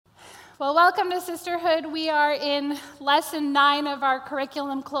Well, welcome to Sisterhood. We are in lesson 9 of our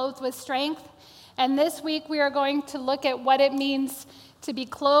curriculum, Clothed with Strength. And this week we are going to look at what it means to be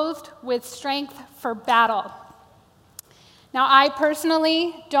clothed with strength for battle. Now, I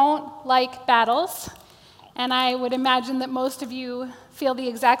personally don't like battles, and I would imagine that most of you feel the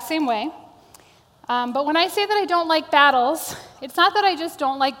exact same way. But when I say that I don't like battles, it's not that I just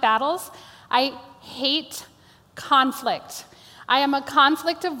don't like battles. I hate conflict. I am a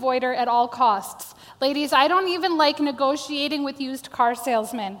conflict avoider at all costs. Ladies, I don't even like negotiating with used car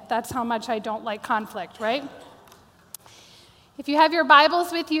salesmen. That's how much I don't like conflict, right? If you have your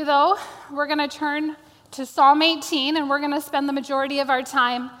Bibles with you, though, we're going to turn to Psalm 18, and we're going to spend the majority of our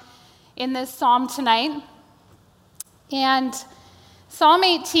time in this psalm tonight. And Psalm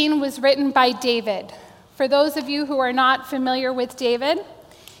 18 was written by David. For those of you who are not familiar with David,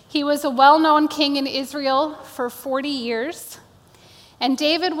 he was a well-known king in Israel for 40 years. And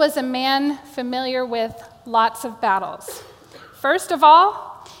David was a man familiar with lots of battles. First of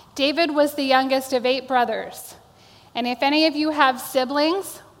all, David was the youngest of 8 brothers. And if any of you have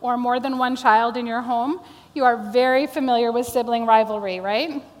siblings or more than one child in your home, you are very familiar with sibling rivalry,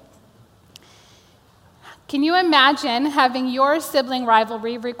 right? Can you imagine having your sibling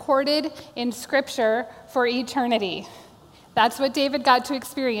rivalry recorded in Scripture for eternity? That's what David got to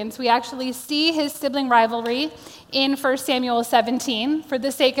experience. We actually see his sibling rivalry in 1 Samuel 17. For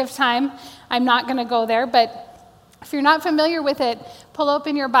the sake of time, I'm not going to go there, but if you're not familiar with it, pull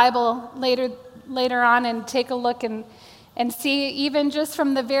open your Bible later on and take a look and see, even just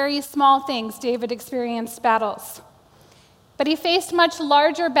from the very small things, David experienced battles. But he faced much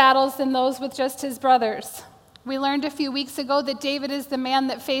larger battles than those with just his brothers. We learned a few weeks ago that David is the man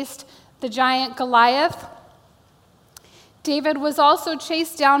that faced the giant Goliath. David was also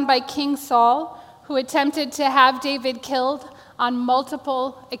chased down by King Saul, who attempted to have David killed on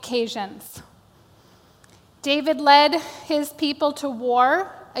multiple occasions. David led his people to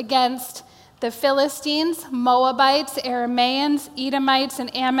war against the Philistines, Moabites, Arameans, Edomites,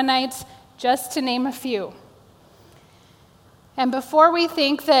 and Ammonites, just to name a few. And before we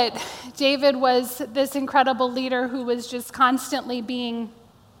think that David was this incredible leader who was just constantly being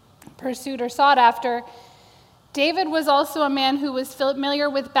pursued or sought after, David was also a man who was familiar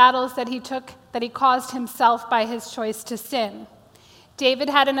with battles that he caused himself by his choice to sin. David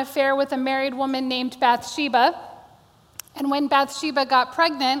had an affair with a married woman named Bathsheba, and when Bathsheba got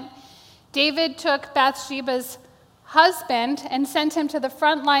pregnant, David took Bathsheba's husband and sent him to the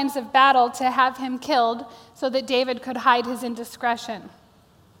front lines of battle to have him killed so that David could hide his indiscretion.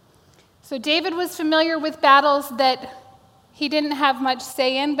 So David was familiar with battles that he didn't have much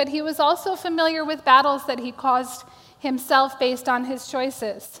say in, but he was also familiar with battles that he caused himself based on his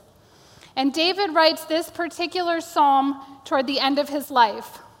choices. And David writes this particular psalm toward the end of his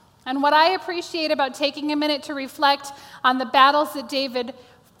life. And what I appreciate about taking a minute to reflect on the battles that David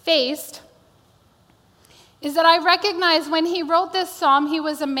faced is that I recognize when he wrote this psalm, he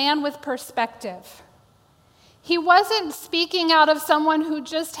was a man with perspective. He wasn't speaking out of someone who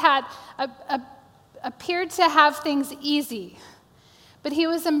just had appeared to have things easy, but he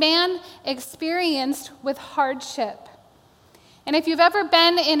was a man experienced with hardship. And if you've ever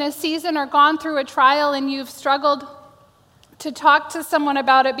been in a season or gone through a trial and you've struggled to talk to someone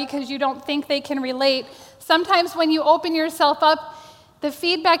about it because you don't think they can relate, sometimes when you open yourself up, the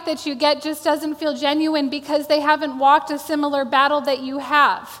feedback that you get just doesn't feel genuine because they haven't walked a similar battle that you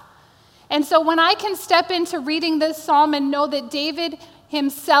have. And so when I can step into reading this psalm and know that David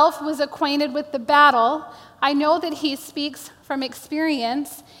himself was acquainted with the battle, I know that he speaks from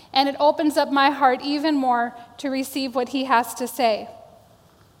experience, and it opens up my heart even more to receive what he has to say.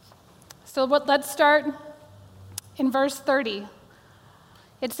 So let's start in verse 30.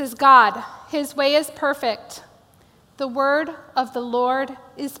 It says, God, his way is perfect. The word of the Lord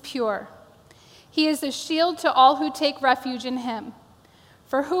is pure. He is a shield to all who take refuge in him.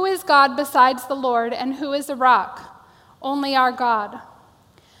 For who is God besides the Lord, and who is a rock? Only our God.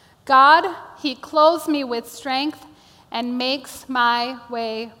 God, he clothes me with strength and makes my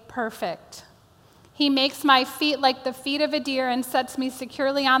way perfect. He makes my feet like the feet of a deer and sets me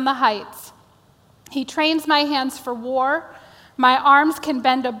securely on the heights. He trains my hands for war. My arms can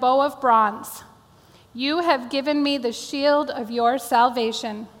bend a bow of bronze. You have given me the shield of your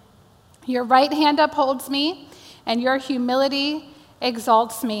salvation. Your right hand upholds me, and your humility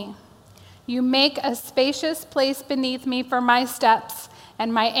exalts me. You make a spacious place beneath me for my steps,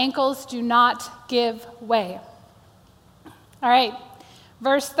 and my ankles do not give way. All right,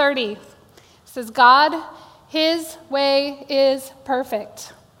 verse 30 says, God, his way is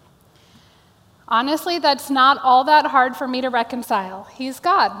perfect. Honestly, that's not all that hard for me to reconcile. He's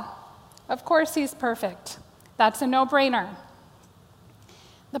God. Of course he's perfect. That's a no-brainer.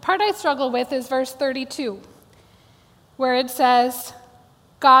 The part I struggle with is verse 32, where it says,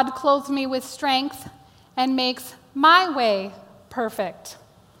 God clothes me with strength and makes my way perfect.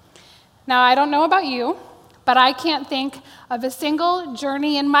 Now, I don't know about you, but I can't think of a single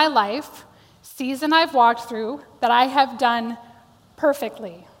journey in my life, season I've walked through, that I have done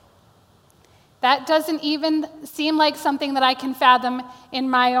perfectly. That doesn't even seem like something that I can fathom in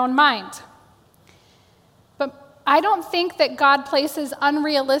my own mind. But I don't think that God places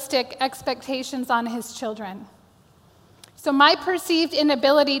unrealistic expectations on his children. So my perceived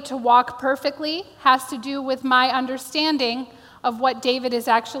inability to walk perfectly has to do with my understanding of what David is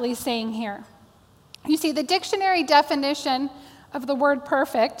actually saying here. You see, the dictionary definition of the word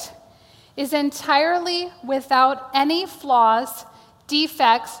perfect is entirely without any flaws,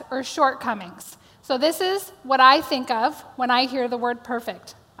 defects, or shortcomings. So this is what I think of when I hear the word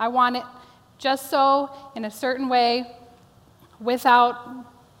perfect. I want it just so, in a certain way, without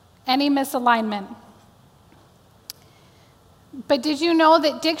any misalignment. But did you know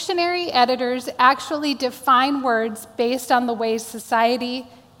that dictionary editors actually define words based on the way society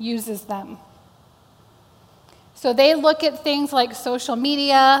uses them? So they look at things like social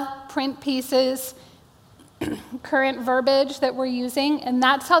media, print pieces, current verbiage that we're using, and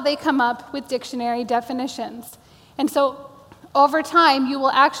that's how they come up with dictionary definitions. And so over time, you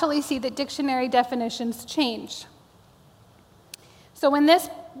will actually see that dictionary definitions change. So when this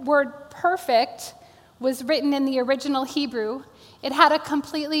word perfect was written in the original Hebrew, it had a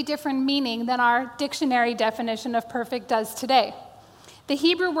completely different meaning than our dictionary definition of perfect does today. The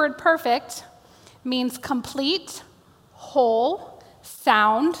Hebrew word perfect means complete, whole,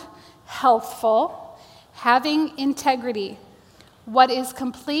 sound, healthful, having integrity, what is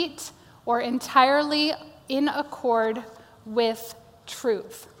complete or entirely in accord with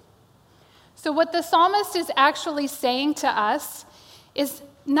truth. So what the psalmist is actually saying to us is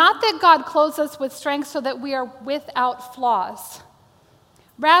not that God clothes us with strength so that we are without flaws.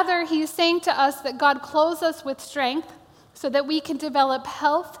 Rather, he's saying to us that God clothes us with strength so that we can develop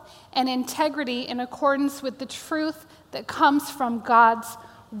health and integrity in accordance with the truth that comes from God's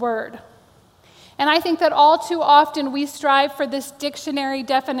word. And I think that all too often we strive for this dictionary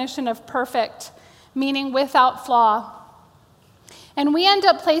definition of perfect, meaning without flaw. And we end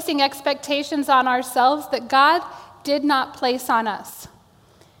up placing expectations on ourselves that God did not place on us.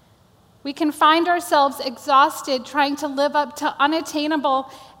 We can find ourselves exhausted trying to live up to unattainable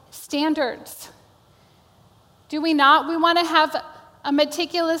standards. Do we not? We want to have a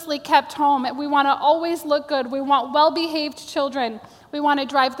meticulously kept home. We want to always look good. We want well-behaved children. We want to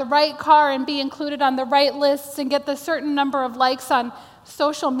drive the right car and be included on the right lists and get the certain number of likes on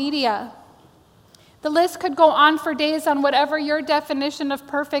social media. The list could go on for days on whatever your definition of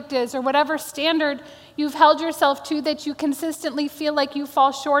perfect is or whatever standard you've held yourself to that you consistently feel like you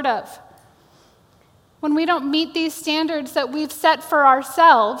fall short of. When we don't meet these standards that we've set for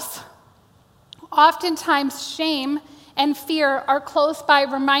ourselves, oftentimes shame and fear are close by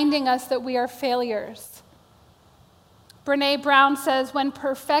reminding us that we are failures. Brené Brown says, when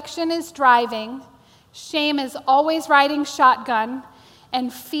perfection is driving, shame is always riding shotgun,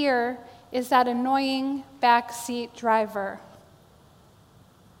 and fear is that annoying backseat driver.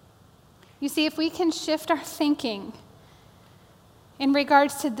 You see, if we can shift our thinking in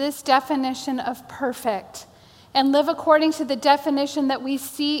regards to this definition of perfect and live according to the definition that we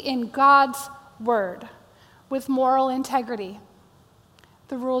see in God's word with moral integrity,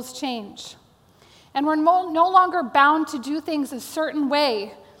 the rules change. And we're no longer bound to do things a certain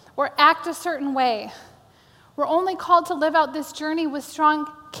way or act a certain way. We're only called to live out this journey with strong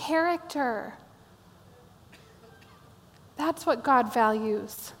character. That's what God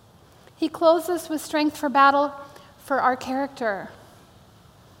values. He clothes us with strength for battle for our character.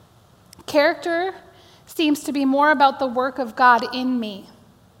 Character seems to be more about the work of God in me.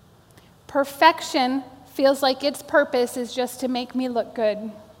 Perfection feels like its purpose is just to make me look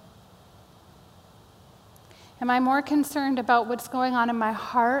good. Am I more concerned about what's going on in my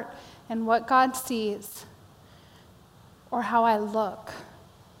heart and what God sees, or how I look?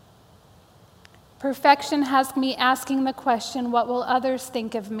 Perfection has me asking the question, what will others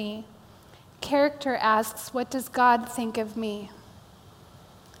think of me? Character asks, what does God think of me?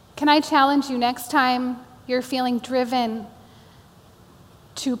 Can I challenge you next time you're feeling driven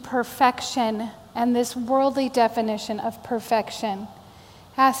to perfection and this worldly definition of perfection?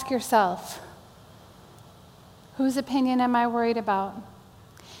 Ask yourself, whose opinion am I worried about?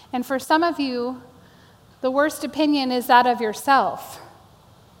 And for some of you, the worst opinion is that of yourself,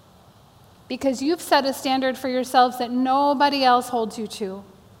 because you've set a standard for yourselves that nobody else holds you to.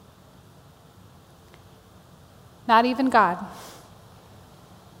 not even God.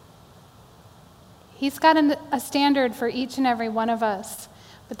 He's got a standard for each and every one of us,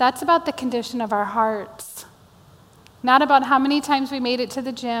 but that's about the condition of our hearts, not about how many times we made it to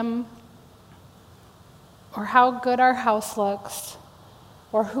the gym, or how good our house looks,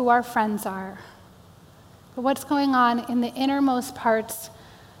 or who our friends are, but what's going on in the innermost parts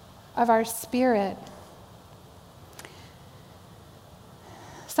of our spirit.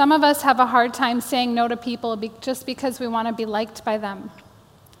 Some of us have a hard time saying no to people just because we want to be liked by them.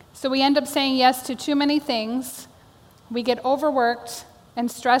 So we end up saying yes to too many things. We get overworked and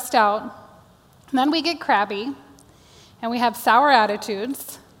stressed out. And then we get crabby, and we have sour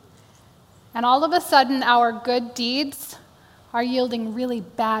attitudes. And all of a sudden, our good deeds are yielding really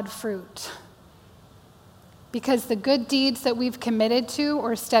bad fruit. Because the good deeds that we've committed to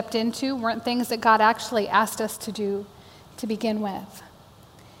or stepped into weren't things that God actually asked us to do to begin with.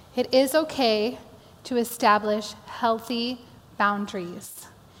 It is okay to establish healthy boundaries.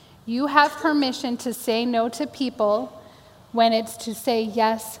 You have permission to say no to people when it's to say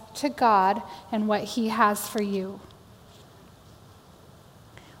yes to God and what He has for you.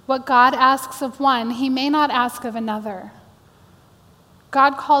 What God asks of one, He may not ask of another.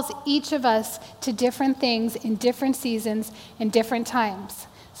 God calls each of us to different things in different seasons and different times.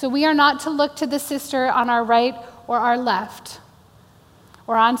 So we are not to look to the sister on our right or our left,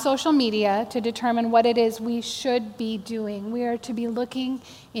 or on social media to determine what it is we should be doing. We are to be looking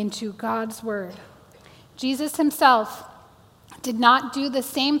into God's word. Jesus himself did not do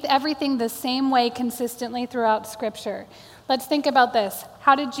everything the same way consistently throughout Scripture. Let's think about this.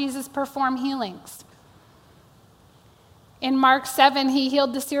 How did Jesus perform healings? In Mark 7, he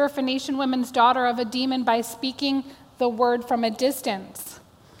healed the Syrophoenician woman's daughter of a demon by speaking the word from a distance.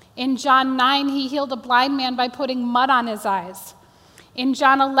 In John 9, he healed a blind man by putting mud on his eyes. In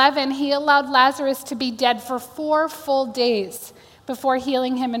John 11, he allowed Lazarus to be dead for 4 full days before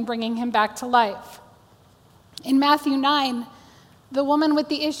healing him and bringing him back to life. In Matthew 9, the woman with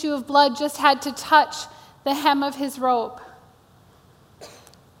the issue of blood just had to touch the hem of his robe.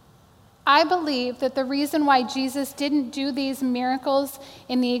 I believe that the reason why Jesus didn't do these miracles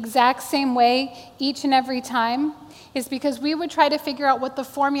in the exact same way each and every time is because we would try to figure out what the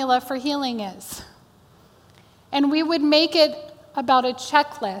formula for healing is. And we would make it about a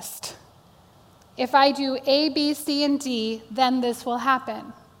checklist. If I do A, B, C, and D, then this will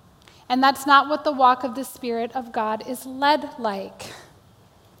happen. And that's not what the walk of the Spirit of God is led like.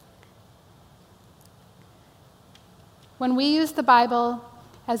 When we use the Bible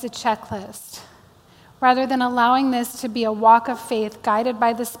as a checklist, rather than allowing this to be a walk of faith guided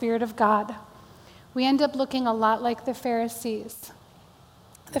by the Spirit of God, we end up looking a lot like the Pharisees.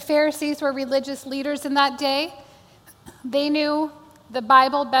 The Pharisees were religious leaders in that day. They knew the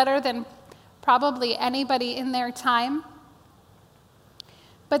Bible better than probably anybody in their time.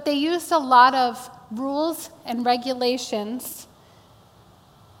 But they used a lot of rules and regulations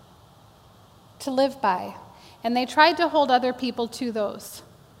to live by. And they tried to hold other people to those.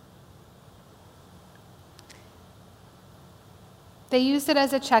 They used it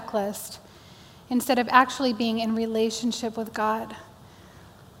as a checklist instead of actually being in relationship with God.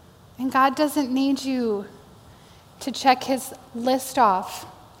 And God doesn't need you to check his list off.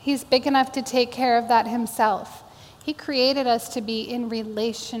 He's big enough to take care of that himself. He created us to be in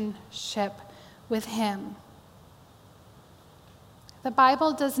relationship with him. The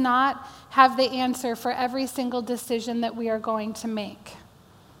Bible does not have the answer for every single decision that we are going to make.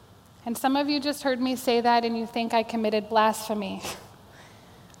 And some of you just heard me say that and you think I committed blasphemy.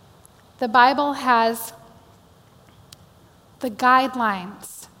 The Bible has the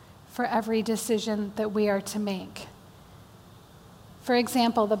guidelines for every decision that we are to make. For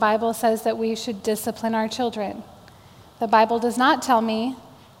example, the Bible says that we should discipline our children. The Bible does not tell me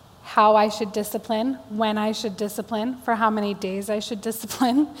how I should discipline, when I should discipline, for how many days I should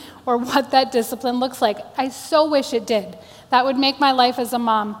discipline, or what that discipline looks like. I so wish it did. That would make my life as a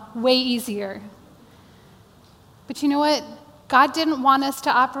mom way easier. But you know what? God didn't want us to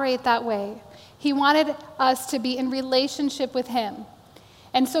operate that way. He wanted us to be in relationship with him.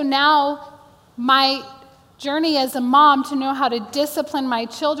 And so now my journey as a mom to know how to discipline my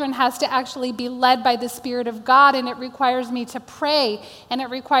children has to actually be led by the Spirit of God, and it requires me to pray, and it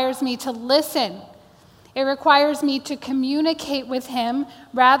requires me to listen. It requires me to communicate with him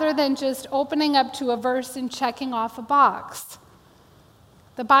rather than just opening up to a verse and checking off a box.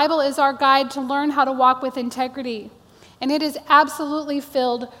 The Bible is our guide to learn how to walk with integrity, and it is absolutely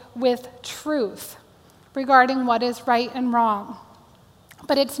filled with truth regarding what is right and wrong.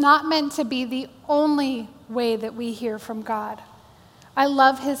 But it's not meant to be the only way that we hear from God. I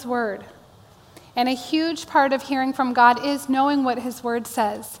love his word. And a huge part of hearing from God is knowing what his word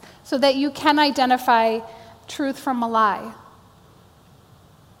says so that you can identify truth from a lie.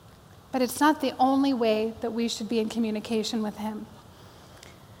 But it's not the only way that we should be in communication with him.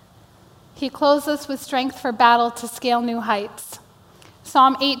 He clothes us with strength for battle to scale new heights.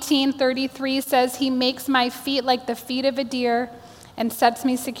 Psalm 18:33 says, "He makes my feet like the feet of a deer and sets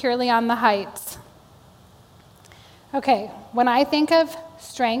me securely on the heights." Okay, when I think of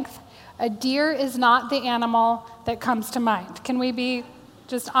strength, a deer is not the animal that comes to mind. Can we be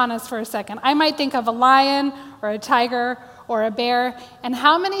just honest for a second? I might think of a lion or a tiger or a bear. And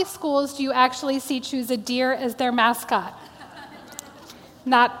how many schools do you actually see choose a deer as their mascot?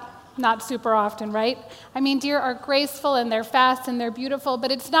 Not super often, right? I mean, deer are graceful and they're fast and they're beautiful,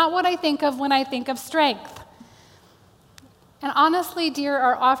 but it's not what I think of when I think of strength. And honestly, deer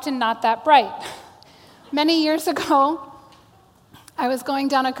are often not that bright. Many years ago, I was going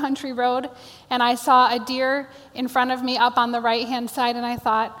down a country road and I saw a deer in front of me up on the right-hand side, and I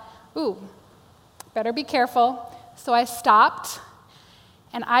thought, ooh, better be careful. So I stopped,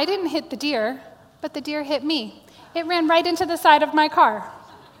 and I didn't hit the deer, but the deer hit me. It ran right into the side of my car.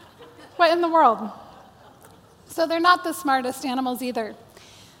 What in the world? So they're not the smartest animals either.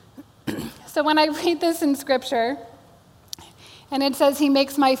 So when I read this in Scripture, and it says he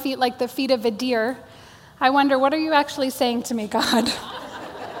makes my feet like the feet of a deer, I wonder, what are you actually saying to me, God?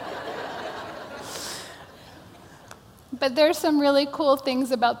 But there's some really cool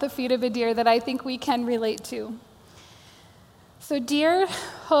things about the feet of a deer that I think we can relate to. So deer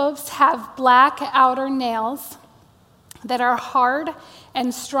hooves have black outer nails that are hard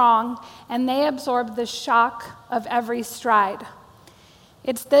and strong, and they absorb the shock of every stride.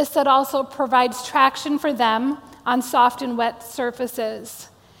 It's this that also provides traction for them on soft and wet surfaces,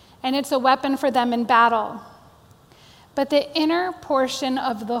 and it's a weapon for them in battle. But the inner portion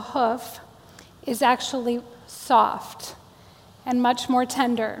of the hoof is actually soft and much more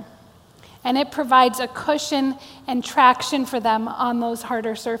tender, and it provides a cushion and traction for them on those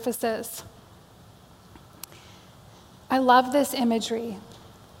harder surfaces. I love this imagery.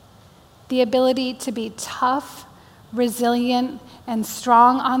 The ability to be tough, resilient, and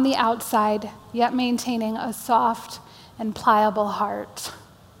strong on the outside, yet maintaining a soft and pliable heart.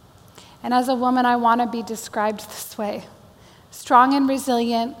 And as a woman, I want to be described this way. Strong and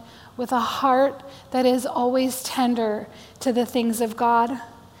resilient, with a heart that is always tender to the things of God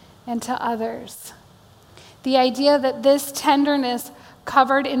and to others. The idea that this tenderness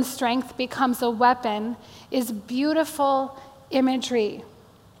covered in strength becomes a weapon is beautiful imagery.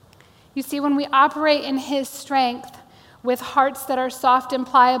 You see, when we operate in his strength with hearts that are soft and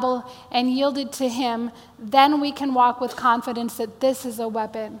pliable and yielded to him, then we can walk with confidence that this is a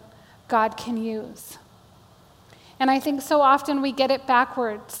weapon God can use. And I think so often we get it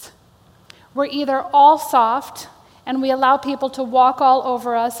backwards. We're either all soft and we allow people to walk all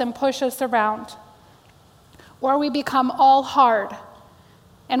over us and push us around, or we become all hard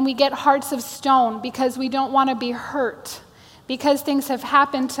and we get hearts of stone because we don't want to be hurt, because things have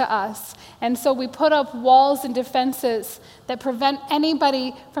happened to us. And so we put up walls and defenses that prevent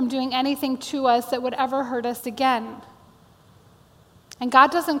anybody from doing anything to us that would ever hurt us again. And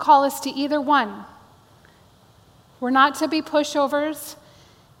God doesn't call us to either one. We're not to be pushovers.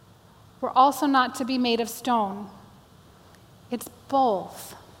 We're also not to be made of stone. It's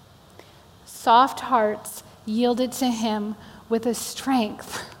both. Soft hearts yielded to him with a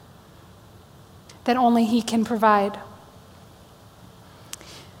strength that only he can provide.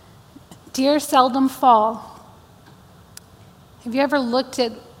 Deer seldom fall. Have you ever looked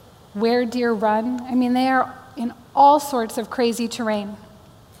at where deer run? I mean, they are in all sorts of crazy terrain.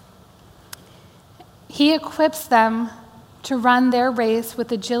 He equips them to run their race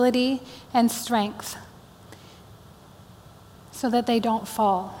with agility and strength so that they don't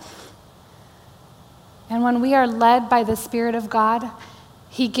fall. And when we are led by the Spirit of God,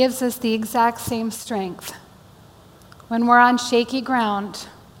 he gives us the exact same strength. When we're on shaky ground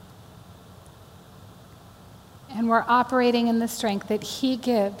and we're operating in the strength that he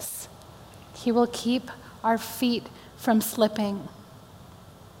gives, he will keep our feet from slipping.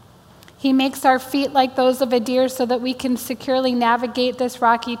 He makes our feet like those of a deer so that we can securely navigate this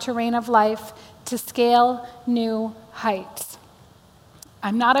rocky terrain of life to scale new heights.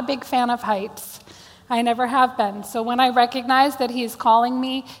 I'm not a big fan of heights. I never have been. So when I recognize that he's calling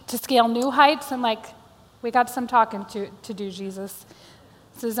me to scale new heights, I'm like, we got some talking to do, Jesus.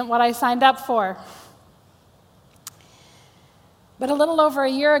 This isn't what I signed up for. But a little over a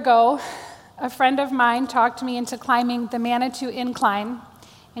year ago, a friend of mine talked me into climbing the Manitou Incline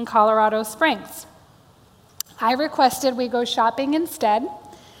in Colorado Springs. I requested we go shopping instead,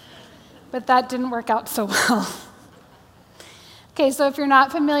 but that didn't work out so well. Okay, so if you're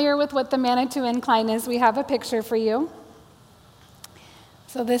not familiar with what the Manitou Incline is, we have a picture for you.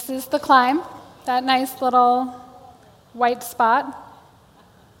 So this is the climb, that nice little white spot.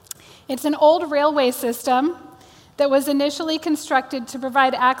 It's an old railway system that was initially constructed to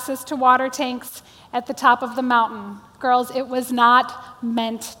provide access to water tanks at the top of the mountain. Girls, it was not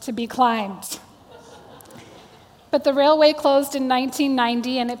meant to be climbed. But the railway closed in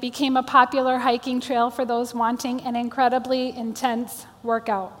 1990, and it became a popular hiking trail for those wanting an incredibly intense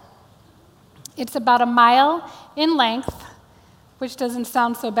workout. It's about a mile in length, which doesn't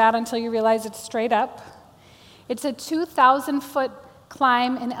sound so bad until you realize it's straight up. It's a 2,000-foot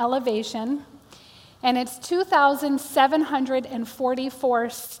climb in elevation, and it's 2,744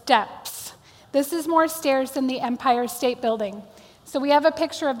 steps. This is more stairs than the Empire State Building. So we have a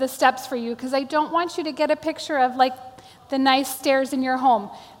picture of the steps for you because I don't want you to get a picture of like the nice stairs in your home.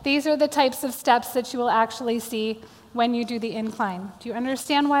 These are the types of steps that you will actually see when you do the incline. Do you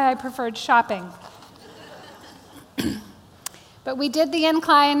understand why I preferred shopping? But we did the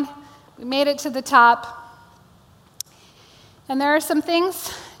incline, we made it to the top, and there are some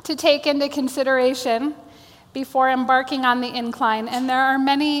things to take into consideration before embarking on the incline, and there are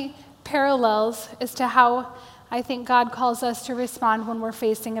many parallels as to how I think God calls us to respond when we're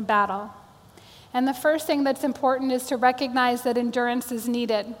facing a battle. And the first thing that's important is to recognize that endurance is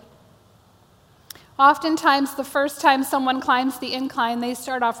needed. Oftentimes, the first time someone climbs the incline, they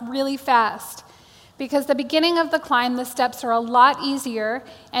start off really fast because the beginning of the climb, the steps are a lot easier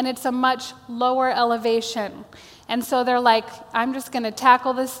and it's a much lower elevation. And so they're like, I'm just going to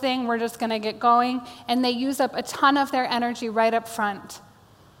tackle this thing, we're just going to get going, and they use up a ton of their energy right up front.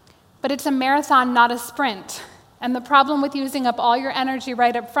 But it's a marathon, not a sprint. And the problem with using up all your energy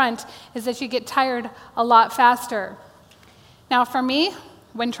right up front is that you get tired a lot faster. Now for me,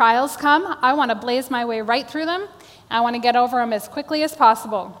 when trials come, I want to blaze my way right through them. I want to get over them as quickly as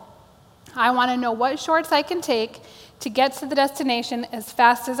possible. I want to know what shorts I can take to get to the destination as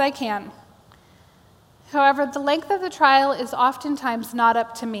fast as I can. However, the length of the trial is oftentimes not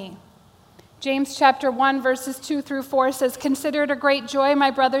up to me. James chapter 1, verses 2 through 4 says, "Consider it a great joy, my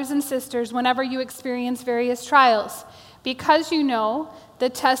brothers and sisters, whenever you experience various trials, because you know the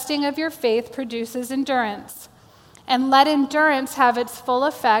testing of your faith produces endurance. And let endurance have its full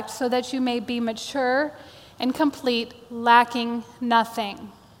effect so that you may be mature and complete, lacking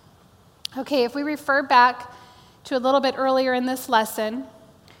nothing." Okay, if we refer back to a little bit earlier in this lesson,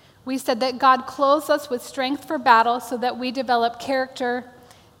 we said that God clothes us with strength for battle so that we develop character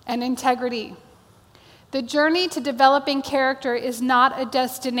and integrity. The journey to developing character is not a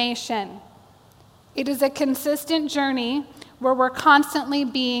destination. It is a consistent journey where we're constantly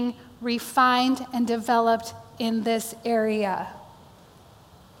being refined and developed in this area.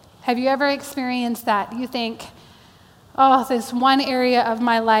 Have you ever experienced that? You think, oh, this one area of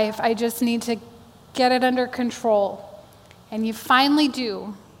my life, I just need to get it under control. And you finally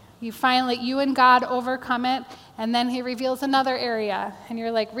do. You and God overcome it, and then he reveals another area. And you're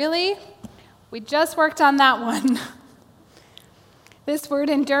like, really? We just worked on that one. This word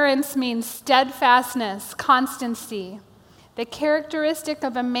endurance means steadfastness, constancy, the characteristic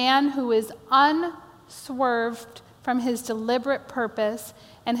of a man who is unswerved from his deliberate purpose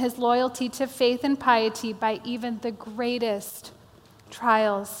and his loyalty to faith and piety by even the greatest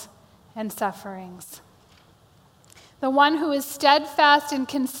trials and sufferings. The one who is steadfast and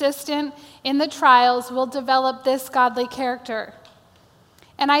consistent in the trials will develop this godly character.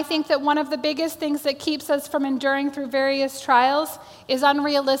 And I think that one of the biggest things that keeps us from enduring through various trials is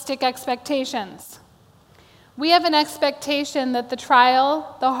unrealistic expectations. We have an expectation that the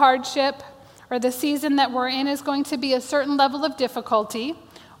trial, the hardship, or the season that we're in is going to be a certain level of difficulty,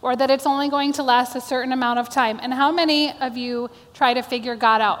 or that it's only going to last a certain amount of time. And how many of you try to figure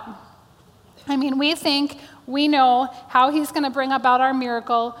God out? I mean, we think we know how he's going to bring about our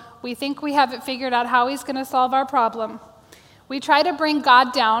miracle. We think we have it figured out how he's going to solve our problem. We try to bring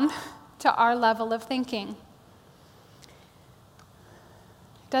God down to our level of thinking. It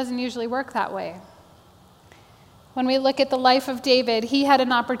doesn't usually work that way. When we look at the life of David, he had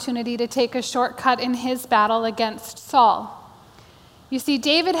an opportunity to take a shortcut in his battle against Saul. You see,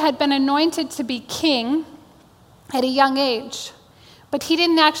 David had been anointed to be king at a young age, but he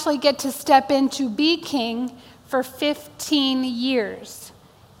didn't actually get to step in to be king for 15 years.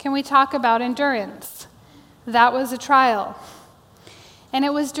 Can we talk about endurance? That was a trial. And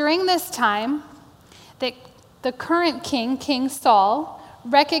it was during this time that the current king, King Saul,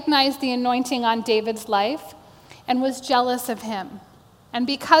 recognized the anointing on David's life and was jealous of him. And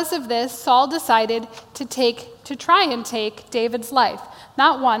because of this, Saul decided to take to try and take David's life.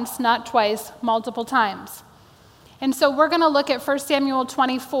 Not once, not twice, multiple times. And so we're going to look at 1 Samuel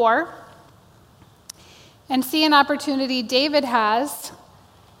 24 and see an opportunity David has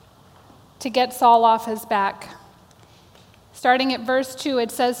to get Saul off his back. Starting at verse 2,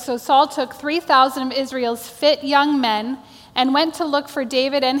 it says, "So Saul took 3,000 of Israel's fit young men and went to look for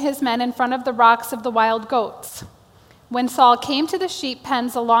David and his men in front of the rocks of the wild goats. When Saul came to the sheep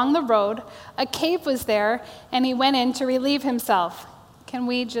pens along the road, a cave was there, and he went in to relieve himself." Can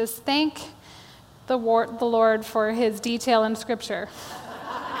we just thank the Lord for his detail in Scripture?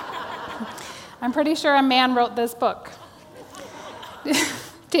 I'm pretty sure a man wrote this book.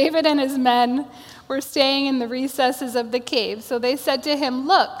 David and his men were staying in the recesses of the cave, so they said to him,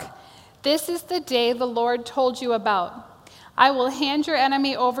 "Look, this is the day the Lord told you about. I will hand your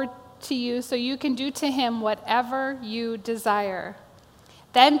enemy over to you so you can do to him whatever you desire."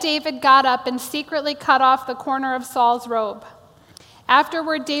 Then David got up and secretly cut off the corner of Saul's robe.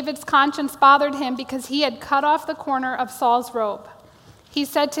 Afterward, David's conscience bothered him because he had cut off the corner of Saul's robe. He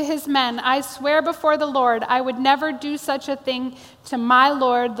said to his men, "I swear before the Lord, I would never do such a thing to my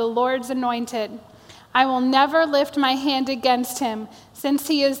Lord, the Lord's anointed. I will never lift my hand against him, since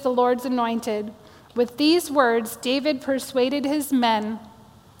he is the Lord's anointed." With these words, David persuaded his men,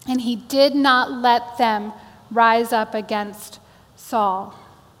 and he did not let them rise up against Saul.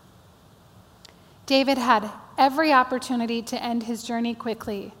 David had every opportunity to end his journey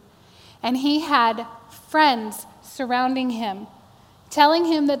quickly, and he had friends surrounding him, telling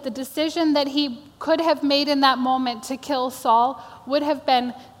him that the decision that he could have made in that moment to kill Saul would have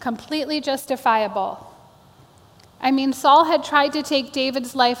been completely justifiable. I mean, Saul had tried to take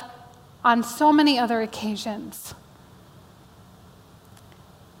David's life on so many other occasions.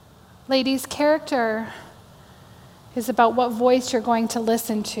 Ladies, character is about what voice you're going to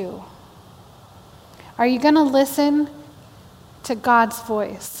listen to. Are you going to listen to God's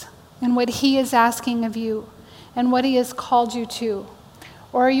voice and what he is asking of you and what he has called you to?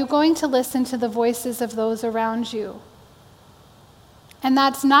 Or are you going to listen to the voices of those around you? And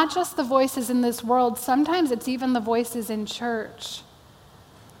that's not just the voices in this world. Sometimes it's even the voices in church.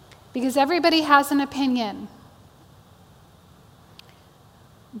 Because everybody has an opinion.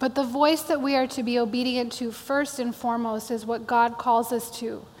 But the voice that we are to be obedient to first and foremost is what God calls us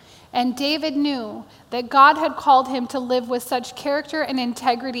to. And David knew that God had called him to live with such character and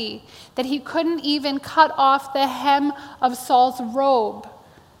integrity that he couldn't even cut off the hem of Saul's robe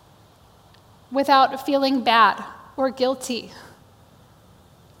without feeling bad or guilty.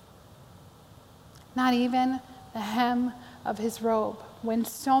 Not even the hem of his robe, when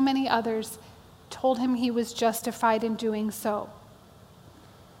so many others told him he was justified in doing so.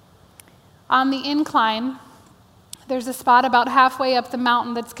 On the incline, there's a spot about halfway up the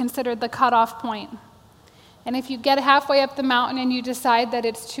mountain that's considered the cutoff point. And if you get halfway up the mountain and you decide that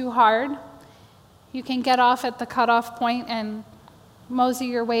it's too hard, you can get off at the cutoff point and mosey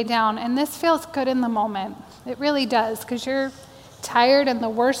your way down. And this feels good in the moment. It really does, because you're tired and the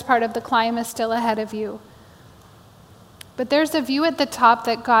worst part of the climb is still ahead of you. But there's a view at the top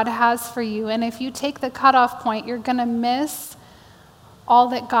that God has for you. And if you take the cutoff point, you're going to miss all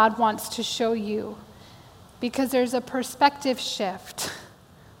that God wants to show you, because there's a perspective shift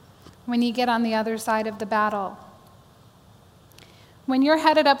when you get on the other side of the battle. When you're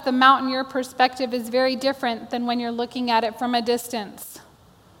headed up the mountain, your perspective is very different than when you're looking at it from a distance.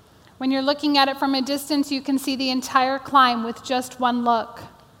 When you're looking at it from a distance, you can see the entire climb with just one look.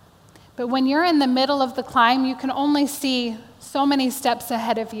 But when you're in the middle of the climb, you can only see so many steps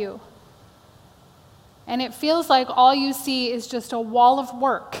ahead of you. And it feels like all you see is just a wall of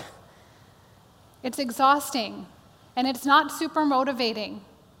work. It's exhausting, and it's not super motivating.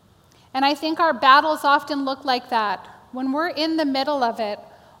 And I think our battles often look like that. When we're in the middle of it,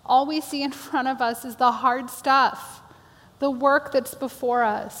 all we see in front of us is the hard stuff, the work that's before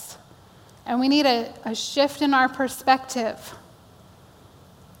us. And we need a shift in our perspective.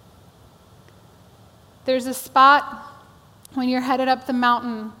 There's a spot when you're headed up the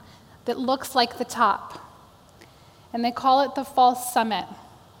mountain that looks like the top. And they call it the false summit.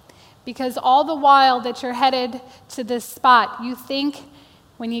 Because all the while that you're headed to this spot, you think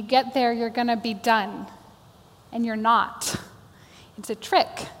when you get there you're going to be done. And you're not. It's a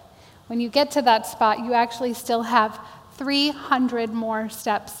trick. When you get to that spot, you actually still have 300 more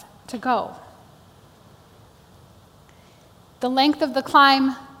steps to go. The length of the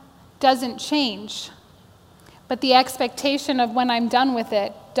climb doesn't change, but the expectation of when I'm done with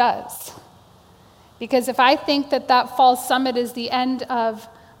it does. Because if I think that that false summit is the end of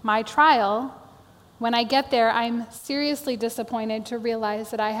my trial, when I get there, I'm seriously disappointed to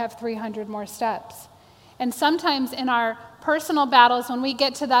realize that I have 300 more steps. And sometimes in our personal battles, when we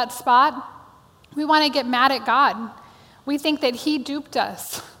get to that spot, we want to get mad at God. We think that he duped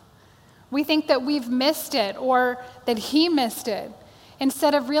us. We think that we've missed it or that he missed it.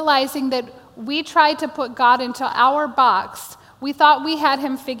 Instead of realizing that we tried to put God into our box, we thought we had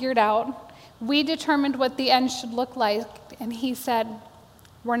him figured out. We determined what the end should look like, and he said,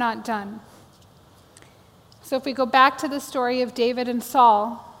 we're not done. So if we go back to the story of David and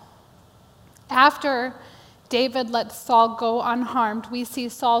Saul, after David let Saul go unharmed, we see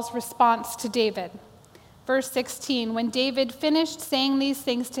Saul's response to David. Verse 16, when David finished saying these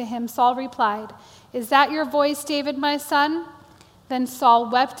things to him, Saul replied, "Is that your voice, David, my son?" Then Saul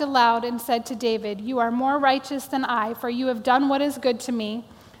wept aloud and said to David, "You are more righteous than I, for you have done what is good to me,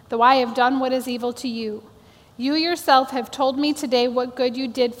 though I have done what is evil to you. You yourself have told me today what good you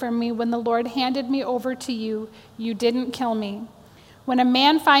did for me when the Lord handed me over to you. You didn't kill me. When a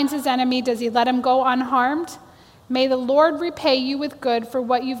man finds his enemy, does he let him go unharmed? May the Lord repay you with good for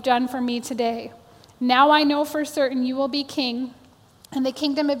what you've done for me today. Now I know for certain you will be king, and the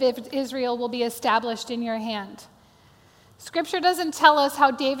kingdom of Israel will be established in your hand." Scripture doesn't tell us how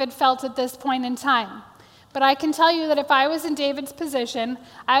David felt at this point in time, but I can tell you that if I was in David's position,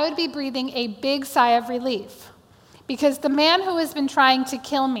 I would be breathing a big sigh of relief, because the man who has been trying to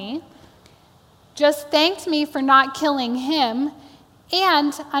kill me just thanked me for not killing him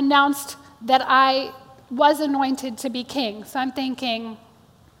and announced that I was anointed to be king. So I'm thinking,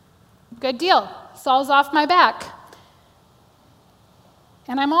 good deal. Saul's off my back.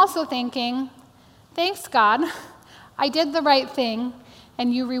 And I'm also thinking, thanks, God. I did the right thing,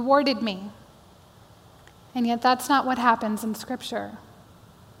 and you rewarded me. And yet that's not what happens in Scripture.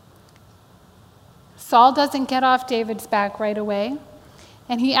 Saul doesn't get off David's back right away,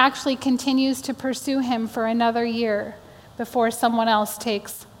 and he actually continues to pursue him for another year before someone else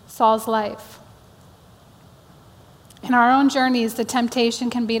takes Saul's life. In our own journeys, the temptation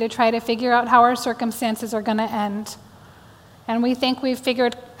can be to try to figure out how our circumstances are going to end. And we think we've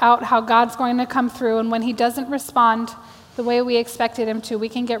figured out how God's going to come through, and when he doesn't respond the way we expected him to, we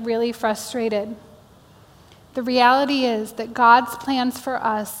can get really frustrated. The reality is that God's plans for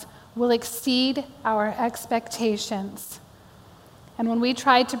us will exceed our expectations. And when we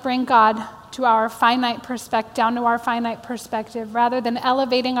try to bring God to our finite perspective, down to our finite perspective, rather than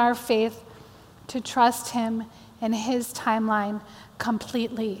elevating our faith to trust him and his timeline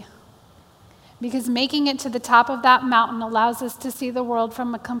completely. Because making it to the top of that mountain allows us to see the world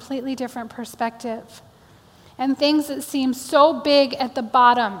from a completely different perspective. And things that seem so big at the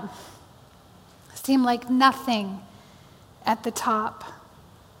bottom seem like nothing at the top.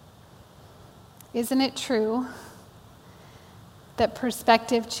 Isn't it true that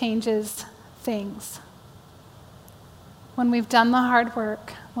perspective changes things? When we've done the hard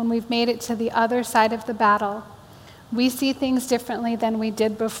work, when we've made it to the other side of the battle, we see things differently than we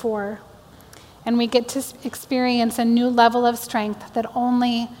did before. And we get to experience a new level of strength that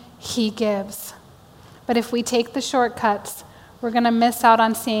only he gives. But if we take the shortcuts, we're going to miss out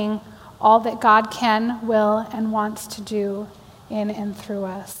on seeing all that God can, will, and wants to do in and through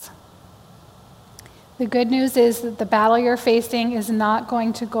us. The good news is that the battle you're facing is not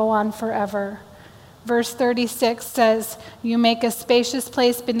going to go on forever. Verse 36 says, "You make a spacious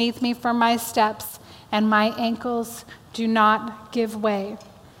place beneath me for my steps, and my ankles do not give way."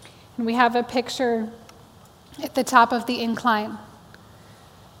 And we have a picture at the top of the incline.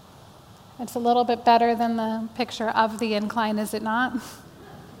 It's a little bit better than the picture of the incline, is it not?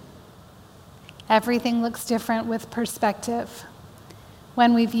 Everything looks different with perspective.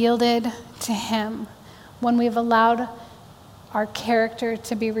 When we've yielded to him, when we've allowed our character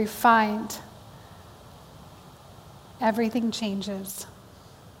to be refined, everything changes.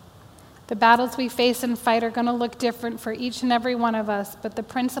 The battles we face and fight are going to look different for each and every one of us, but the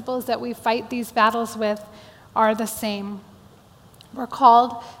principles that we fight these battles with are the same. We're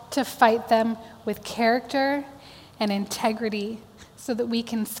called to fight them with character and integrity so that we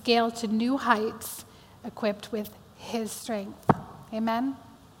can scale to new heights equipped with his strength. Amen?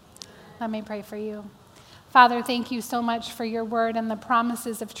 Let me pray for you. Father, thank you so much for your word and the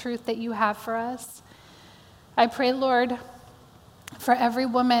promises of truth that you have for us. I pray, Lord, for every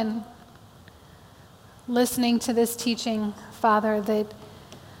woman listening to this teaching, Father, that,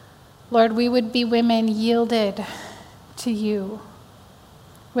 Lord, we would be women yielded to you,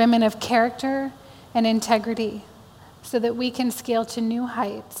 women of character and integrity, so that we can scale to new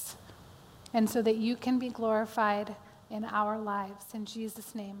heights and so that you can be glorified in our lives. In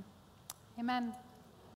Jesus' name, amen.